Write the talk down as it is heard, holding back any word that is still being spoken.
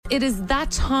it is that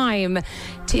time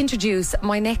to introduce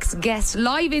my next guest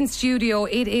live in studio.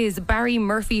 It is Barry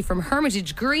Murphy from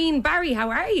Hermitage Green. Barry,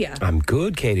 how are you? I'm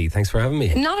good, Katie. Thanks for having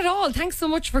me. Not at all. Thanks so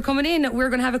much for coming in. We're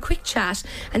going to have a quick chat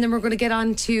and then we're going to get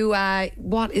on to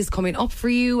what is coming up for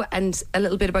you and a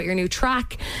little bit about your new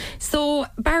track. So,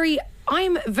 Barry,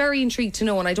 I'm very intrigued to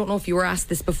know, and I don't know if you were asked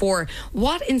this before,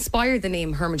 what inspired the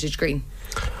name Hermitage Green?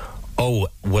 Oh,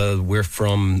 well, we're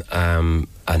from an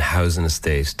housing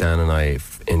estate, Dan and I,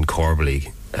 in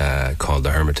Corbally, called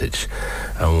the Hermitage.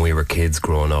 And when we were kids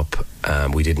growing up,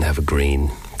 we didn't have a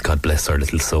green. God bless our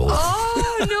little souls.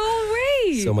 Oh,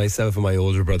 no way! So myself and my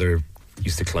older brother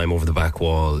used to climb over the back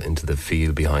wall into the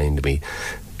field behind me,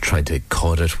 tried to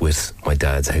cut it with my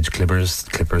dad's hedge clippers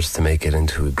to make it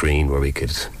into a green where we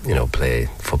could, play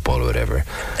football or whatever.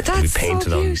 That's so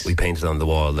cute. We painted on the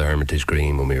wall the Hermitage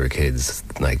Green when we were kids.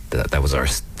 Like that was our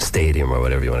stadium or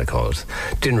whatever you want to call it.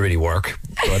 Didn't really work,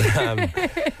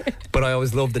 but I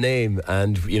always loved the name.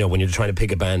 And when you're trying to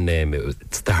pick a band name,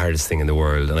 it's the hardest thing in the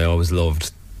world. And I always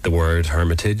loved the word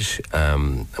hermitage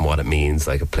and what it means,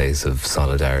 like a place of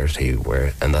solidarity,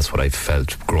 and that's what I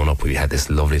felt growing up. We had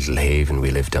this lovely little haven. We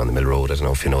lived down the Mill Road. I don't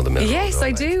know if you know the Mill Road. Yes,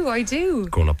 I do.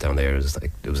 Growing up down there, it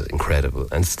was incredible,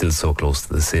 and still so close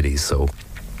to the city. So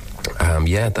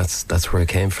that's where it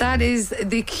came from. That is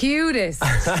the cutest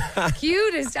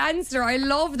answer. I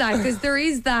love that, because there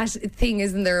is that thing,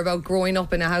 isn't there, about growing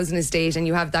up in a housing estate and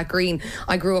you have that green.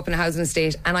 I grew up in a housing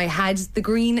estate and I had the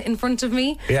green in front of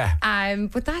me. Yeah.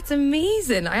 But that's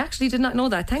amazing. I actually did not know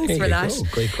that. Thanks for that. Go.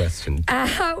 Great question.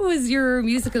 How was your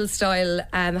musical style?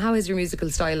 How has your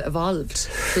musical style evolved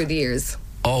through the years?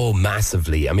 Oh,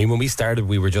 massively. I mean, when we started,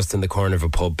 we were just in the corner of a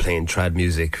pub playing trad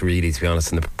music, really, to be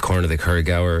honest, in the corner of the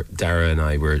Curragower. Dara and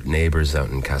I were neighbours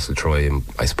out in Castletroy, and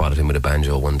I spotted him with a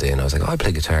banjo one day, and I was like, I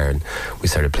play guitar, and we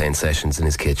started playing sessions in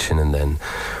his kitchen. And then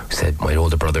we said, my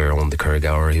older brother owned the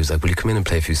Curragower. He was like, will you come in and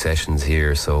play a few sessions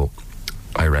here? So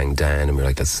I rang Dan, and we were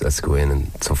like, let's go in.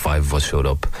 And so 5 of us showed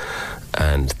up,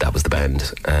 and that was the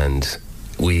band. And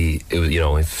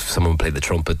if someone played the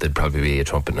trumpet, there'd probably be a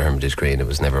trumpet in Hermitage Green. It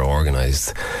was never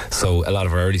organised. So a lot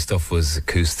of our early stuff was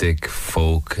acoustic,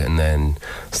 folk, and then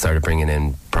started bringing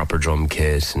in proper drum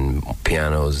kit and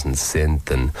pianos and synth.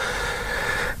 And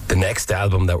the next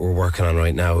album that we're working on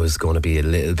right now is going to be a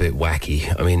little bit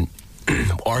wacky. I mean,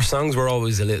 our songs were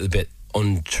always a little bit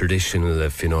untraditional,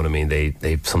 if you know what I mean.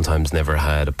 They sometimes never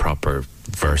had a proper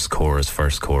verse, chorus,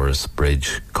 first chorus,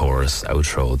 bridge, chorus,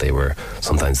 outro.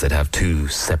 Sometimes they'd have 2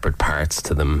 separate parts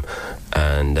to them,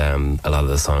 and a lot of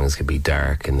the songs could be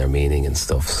dark in their meaning and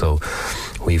stuff. So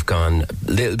we've gone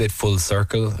a little bit full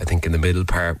circle. I think in the middle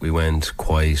part we went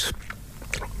quite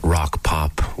rock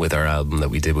pop with our album that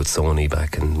we did with Sony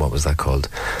back in, what was that called?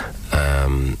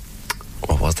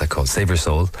 What was that called? Save Your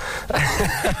Soul.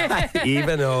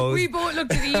 Eva knows. We both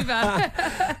looked at Eva.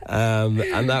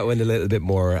 And that went a little bit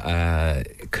more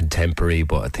contemporary,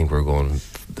 but I think we're going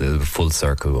the full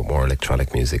circle with more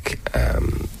electronic music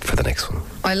for the next one.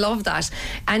 I love that.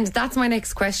 And that's my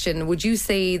next question. Would you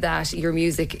say that your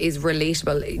music is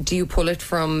relatable? Do you pull it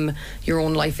from your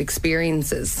own life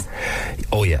experiences?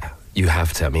 Oh yeah, you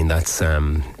have to. I mean, that's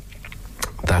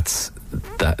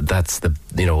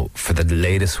the, for the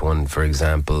latest one, for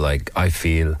example, like I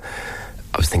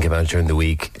was thinking about it during the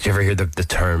week. Did you ever hear the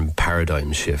term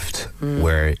paradigm shift,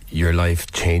 where your life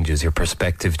changes, your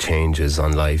perspective changes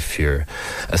on life, your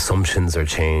assumptions are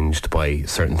changed by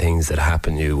certain things that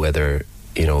happen to you, whether,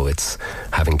 it's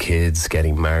having kids,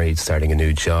 getting married, starting a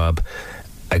new job,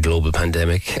 a global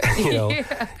pandemic,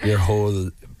 your whole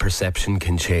perception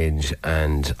can change.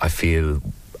 And I feel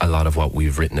a lot of what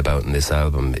we've written about in this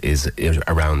album is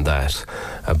around that,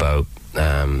 about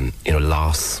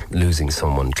loss, losing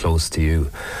someone close to you,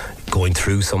 going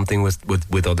through something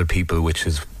with other people, which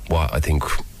is what I think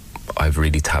I've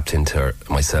really tapped into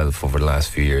myself over the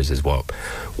last few years, is what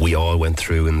we all went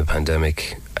through in the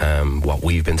pandemic, what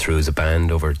we've been through as a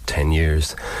band over 10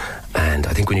 years. And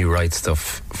I think when you write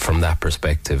stuff from that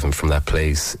perspective and from that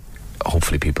place,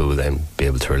 hopefully people will then be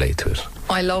able to relate to it.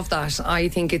 I love that. I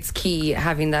think it's key,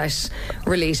 having that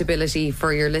relatability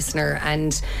for your listener,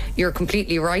 and you're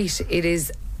completely right. It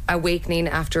is awakening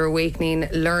after awakening,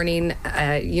 learning,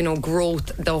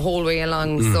 growth the whole way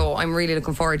along. So I'm really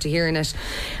looking forward to hearing it.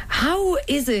 How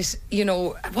is it,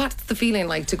 what's the feeling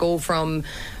like to go from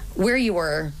where you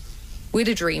were with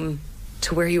a dream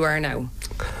to where you are now?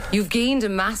 You've gained a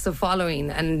massive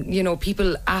following, and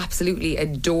people absolutely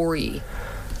adore you.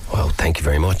 Well, thank you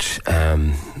very much.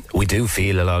 We do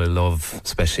feel a lot of love,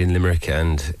 especially in Limerick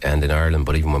and in Ireland,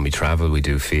 but even when we travel, we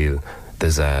do feel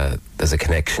there's a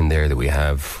connection there that we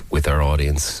have with our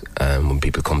audience when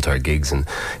people come to our gigs, and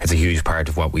it's a huge part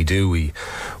of what we do. We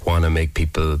want to make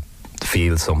people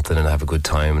feel something and have a good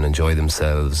time and enjoy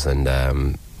themselves, and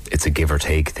it's a give or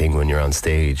take thing when you're on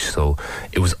stage. So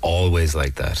it was always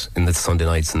like that. In the Sunday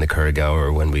nights in the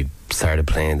Curraghour, when we started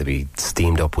playing, there'd be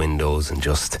steamed up windows, and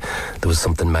just there was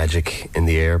something magic in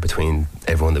the air between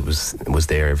everyone that was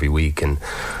there every week, and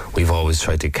we've always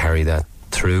tried to carry that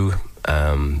through.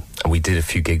 And we did a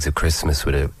few gigs at Christmas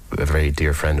with a very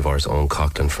dear friend of ours, Owen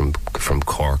Coughlin from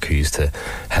Cork, who used to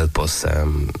help us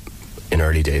in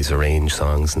early days arrange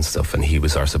songs and stuff, and he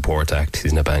was our support act.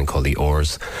 He's in a band called the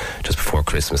Oars. Just before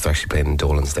Christmas, they're actually playing in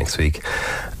Dolan's next week,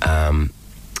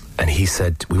 and he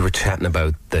said, we were chatting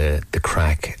about the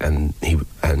crack and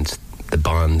the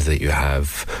bond that you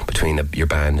have between your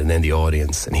band and then the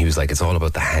audience, and he was like, it's all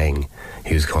about the hang.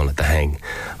 He was calling it the hang.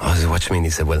 I was like, what do you mean? He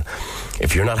said, well,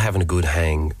 if you're not having a good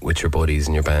hang with your buddies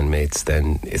and your bandmates,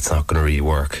 then it's not going to really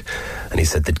work. And he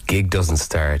said the gig doesn't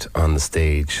start on the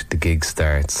stage, the gig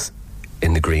starts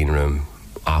in the green room,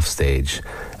 off stage,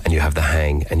 and you have the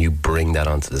hang, and you bring that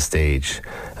onto the stage,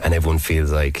 and everyone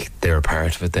feels like they're a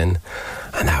part of it then.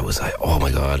 And that was like, oh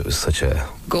my God, it was such a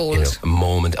gold a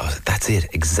moment. Oh, that's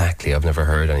it, exactly. I've never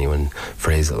heard anyone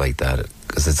phrase it like that,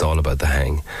 because it's all about the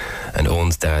hang. And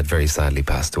Owen's dad very sadly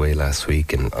passed away last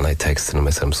week, and I texted him, I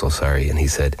said, I'm so sorry, and he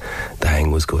said the hang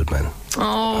was good, man.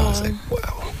 Oh, I was like,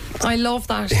 wow. I love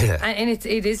that. Yeah. And it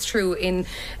is true.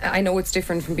 I know it's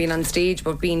different from being on stage,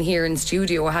 but being here in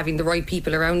studio, having the right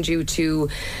people around you to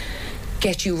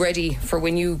get you ready for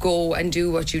when you go and do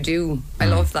what you do. I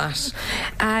love that.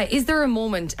 Is there a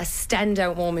moment, a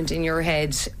standout moment in your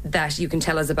head that you can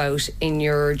tell us about in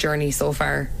your journey so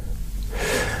far?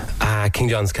 King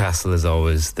John's Castle is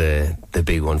always the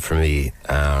big one for me.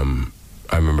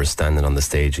 I remember standing on the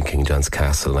stage in King John's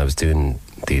Castle, and I was doing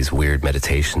these weird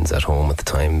meditations at home at the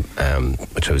time,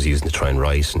 which I was using to try and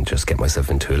write and just get myself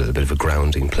into a little bit of a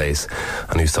grounding place.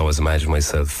 And I used to always imagine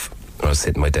myself, when I was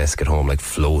sitting at my desk at home, like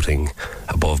floating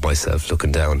above myself,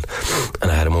 looking down.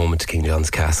 And I had a moment at King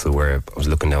John's Castle where I was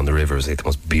looking down the river. It was like the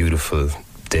most beautiful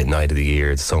night of the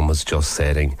year. The sun was just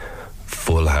setting,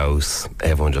 full house,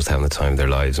 everyone just having the time of their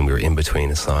lives, and we were in between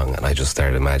a song, and I just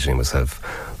started imagining myself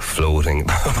floating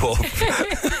above.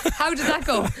 How did that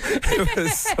go? It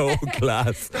was so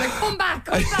class. They're like, come back.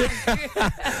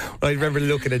 I remember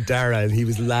looking at Dara, and he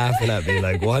was laughing at me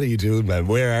like, what are you doing, man?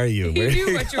 Where are you? He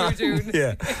knew what you were doing.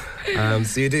 Yeah.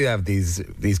 So you do have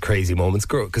these crazy moments,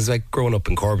 because like growing up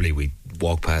in Corbally, we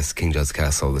walk past King John's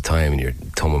Castle all the time, and your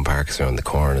Thomond Park is around the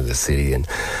corner of the city, and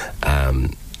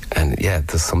yeah,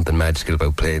 there's something magical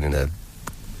about playing in a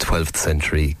 12th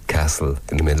century castle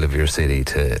in the middle of your city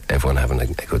to everyone having a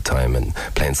good time and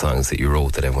playing songs that you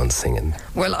wrote that everyone's singing.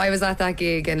 Well, I was at that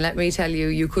gig, and let me tell you,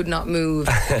 you could not move.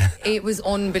 It was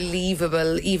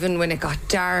unbelievable, even when it got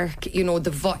dark. You know,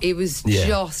 it was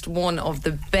just one of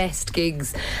the best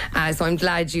gigs. So I'm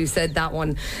glad you said that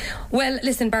one. Well,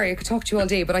 listen, Barry, I could talk to you all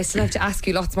day, but I still have to ask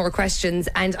you lots more questions,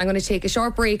 and I'm going to take a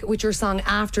short break with your song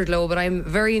Afterglow, but I'm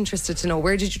very interested to know,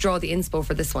 where did you draw the inspo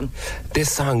for this one?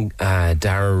 This song,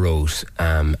 Dara wrote,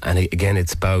 and again,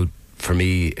 it's about, for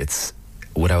me, it's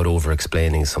without over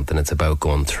explaining something, it's about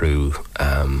going through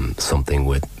something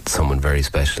with someone very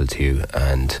special to you,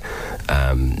 and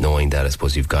knowing that I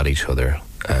suppose you've got each other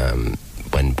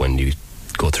when you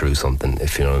go through something,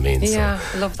 if you know what I mean. Yeah,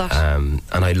 I love that.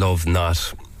 And I love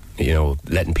not,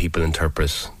 letting people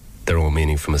interpret their own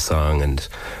meaning from a song. And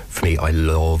for me, I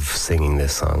love singing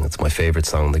this song. It's my favourite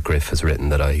song that Griff has written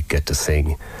that I get to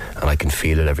sing, and I can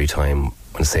feel it every time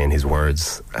when saying his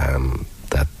words,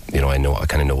 that I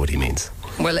kind of know what he means.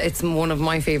 Well, it's one of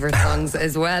my favourite songs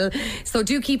as well. So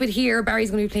do keep it here.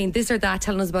 Barry's going to be playing This or That,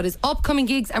 telling us about his upcoming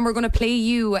gigs, and we're going to play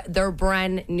you their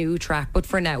brand new track. But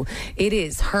for now, it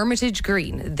is Hermitage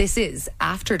Green. This is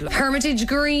Afterglow. Hermitage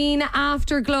Green,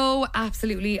 Afterglow.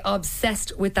 Absolutely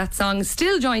obsessed with that song.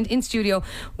 Still joined in studio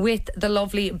with the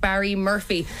lovely Barry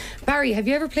Murphy. Barry, have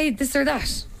you ever played This or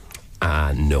That?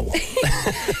 No.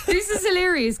 This is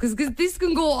hilarious because this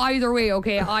can go either way,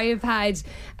 okay? I have had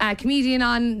a comedian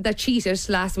on that cheated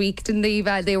last week, didn't they?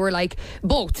 They were like,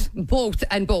 both.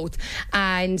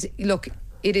 And look,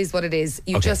 it is what it is.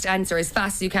 You just answer as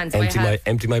fast as you can. So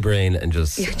empty my brain and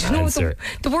just answer.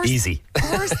 The worst, easy.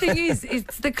 The worst thing is,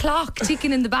 it's the clock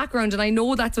ticking in the background, and I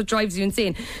know that's what drives you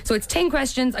insane. So it's 10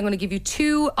 questions. I'm going to give you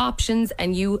 2 options,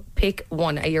 and you pick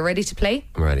one. Are you ready to play?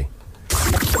 I'm ready.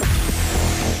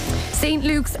 St.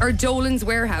 Luke's or Dolan's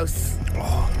Warehouse?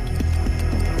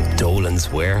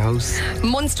 Dolan's Warehouse?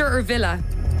 Munster or Villa?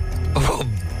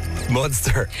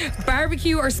 Munster.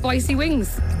 Barbecue or spicy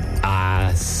wings?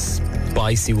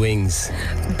 Spicy wings.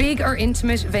 Big or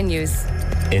intimate venues?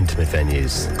 Intimate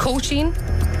venues. Coaching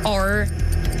or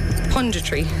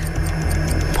punditry?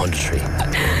 Punditry.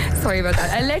 Sorry about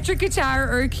that. Electric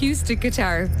guitar or acoustic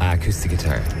guitar? Acoustic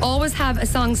guitar. Always have a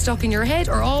song stuck in your head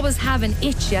or always have an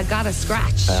itch you gotta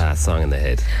scratch? Song in the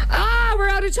head. We're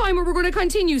out of time, but we're going to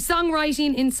continue.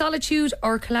 Songwriting in solitude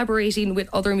or collaborating with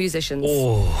other musicians?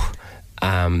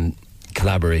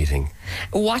 Collaborating.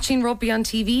 Watching rugby on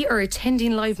TV or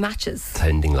attending live matches?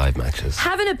 Attending live matches.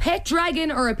 Having a pet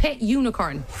dragon or a pet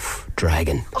unicorn?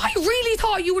 Dragon. I really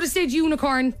thought you would have said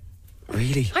unicorn.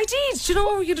 Really? I did. You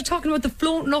know, you're talking about the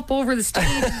floating up over the stage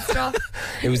and stuff.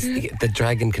 It was the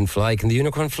dragon can fly. Can the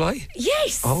unicorn fly?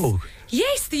 Yes. Oh.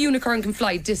 Yes, the unicorn can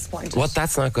fly. Disappointed. What?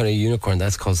 That's not going to unicorn.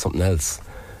 That's called something else.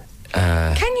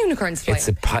 Can unicorns fly? It's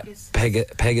a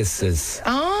Pegasus.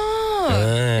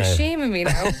 Shaming me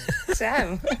now.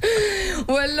 Damn.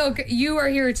 Well, look, you are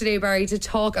here today, Barry, to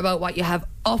talk about what you have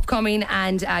upcoming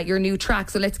and your new track.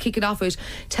 So let's kick it off with,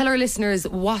 tell our listeners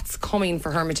what's coming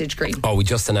for Hermitage Green. Oh, we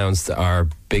just announced our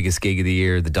biggest gig of the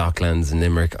year, the Docklands in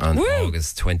Limerick on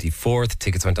August 24th.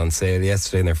 Tickets went on sale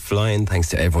yesterday and they're flying, thanks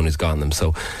to everyone who's gotten them.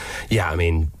 So, yeah, I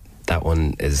mean, that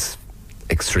one is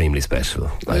extremely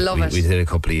special. Love it. We did it a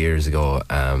couple of years ago,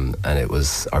 and it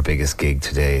was our biggest gig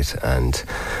to date. And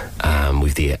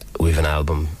we've an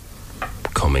album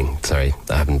coming. Sorry,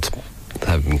 I haven't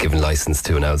been given license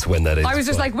to announce when that is. I was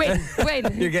just like, when?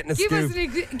 You're getting a give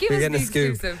scoop. Give us an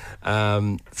exclusive.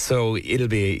 So it'll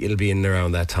be in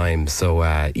around that time. So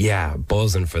yeah,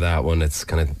 buzzing for that one. It's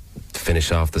kind of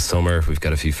finish off the summer. We've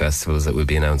got a few festivals that we'll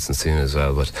be announcing soon as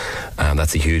well, but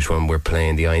that's a huge one. We're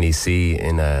playing the INEC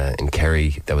in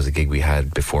Kerry. That was a gig we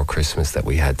had before Christmas that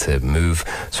we had to move,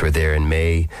 so we're there in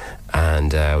May.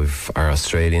 And we've our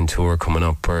Australian tour coming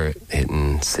up. We're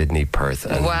hitting Sydney, Perth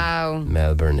and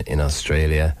Melbourne in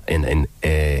Australia in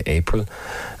April.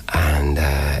 And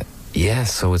yeah,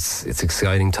 so it's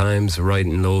exciting times,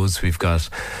 writing loads. We've got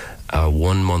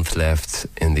 1 month left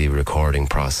in the recording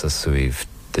process, so we've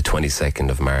the 22nd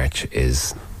of March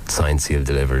is signed, sealed,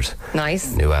 delivered.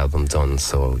 Nice. New album done,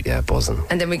 so yeah, buzzing.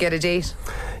 And then we get a date.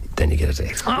 Then you get a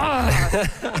date.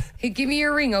 Hey, give me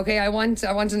your ring, okay? I want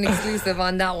an exclusive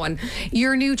on that one.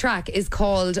 Your new track is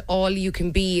called All You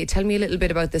Can Be. Tell me a little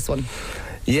bit about this one.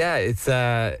 Yeah, it's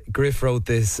Griff wrote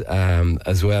this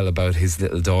as well about his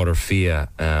little daughter Fia,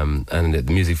 and the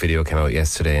music video came out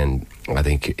yesterday. And I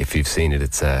think if you've seen it,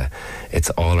 it's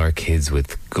all our kids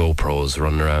with GoPros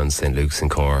running around St. Luke's in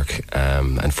Cork,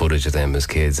 and footage of them as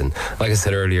kids. And like I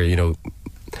said earlier, you know,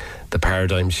 the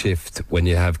paradigm shift when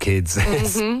you have kids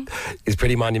is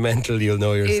pretty monumental. You'll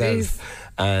know yourself. It is.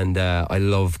 And I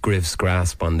love Griff's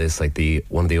grasp on this. Like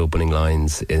one of the opening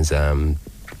lines is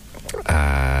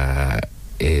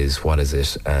what is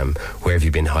it? Where have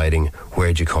you been hiding?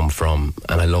 Where'd you come from?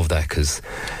 And I love that because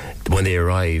when they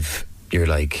arrive, you're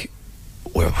like,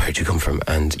 where'd you come from?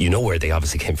 And you know where they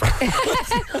obviously came from.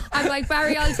 I'm like,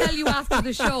 Barry, I'll tell you after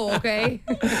the show, okay?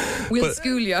 We'll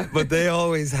school you. But they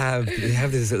always have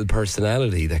this little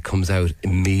personality that comes out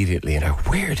immediately, and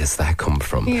where does that come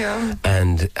from? Yeah.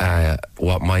 And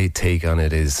what my take on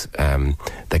it is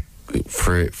that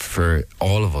for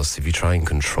all of us, if you try and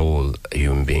control a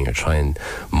human being or try and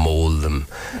mold them,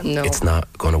 it's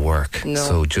not going to work. No.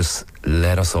 So just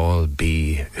let us all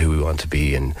be who we want to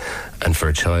be, and for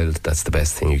a child, that's the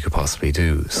best thing you could possibly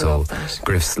do. So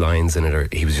Griff's lines in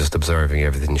it he was just observing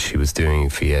everything she was doing,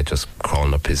 Fia just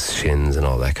crawling up his shins and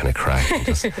all that kind of crack, and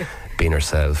just being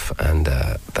herself. And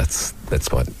that's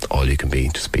what all you can be,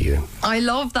 just be you. I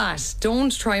love that.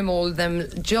 Don't try mold them,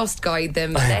 just guide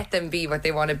them, let them be what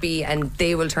they want to be, and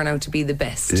they will turn out to be the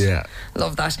best. Yeah,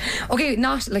 love that. Okay,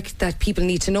 not like that people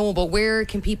need to know, but where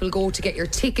can people go to get your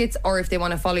tickets, or if they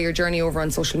want to follow your journey over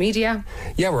on social media?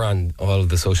 Yeah, we're on all of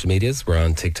the social medias. We're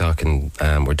on TikTok, and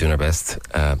we're doing our best.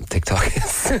 TikTok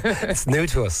it's new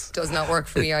to us. Does not work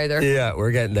for me either. Yeah,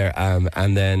 we're getting there.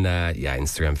 And then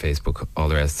Instagram, Facebook, all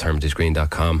the rest,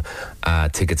 hermitagegreen.com.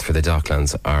 Tickets for the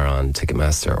Docklands are on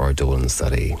Ticketmaster or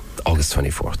Dolans.ie, August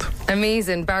 24th.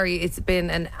 Amazing, Barry. It's been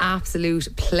an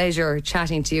absolute pleasure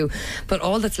chatting to you, but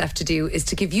all that's left to do is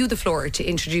to give you the floor to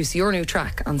introduce your new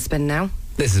track on Spin Now.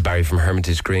 This is Barry from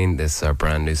Hermitage Green. This is our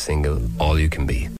brand new single, All You Can Be.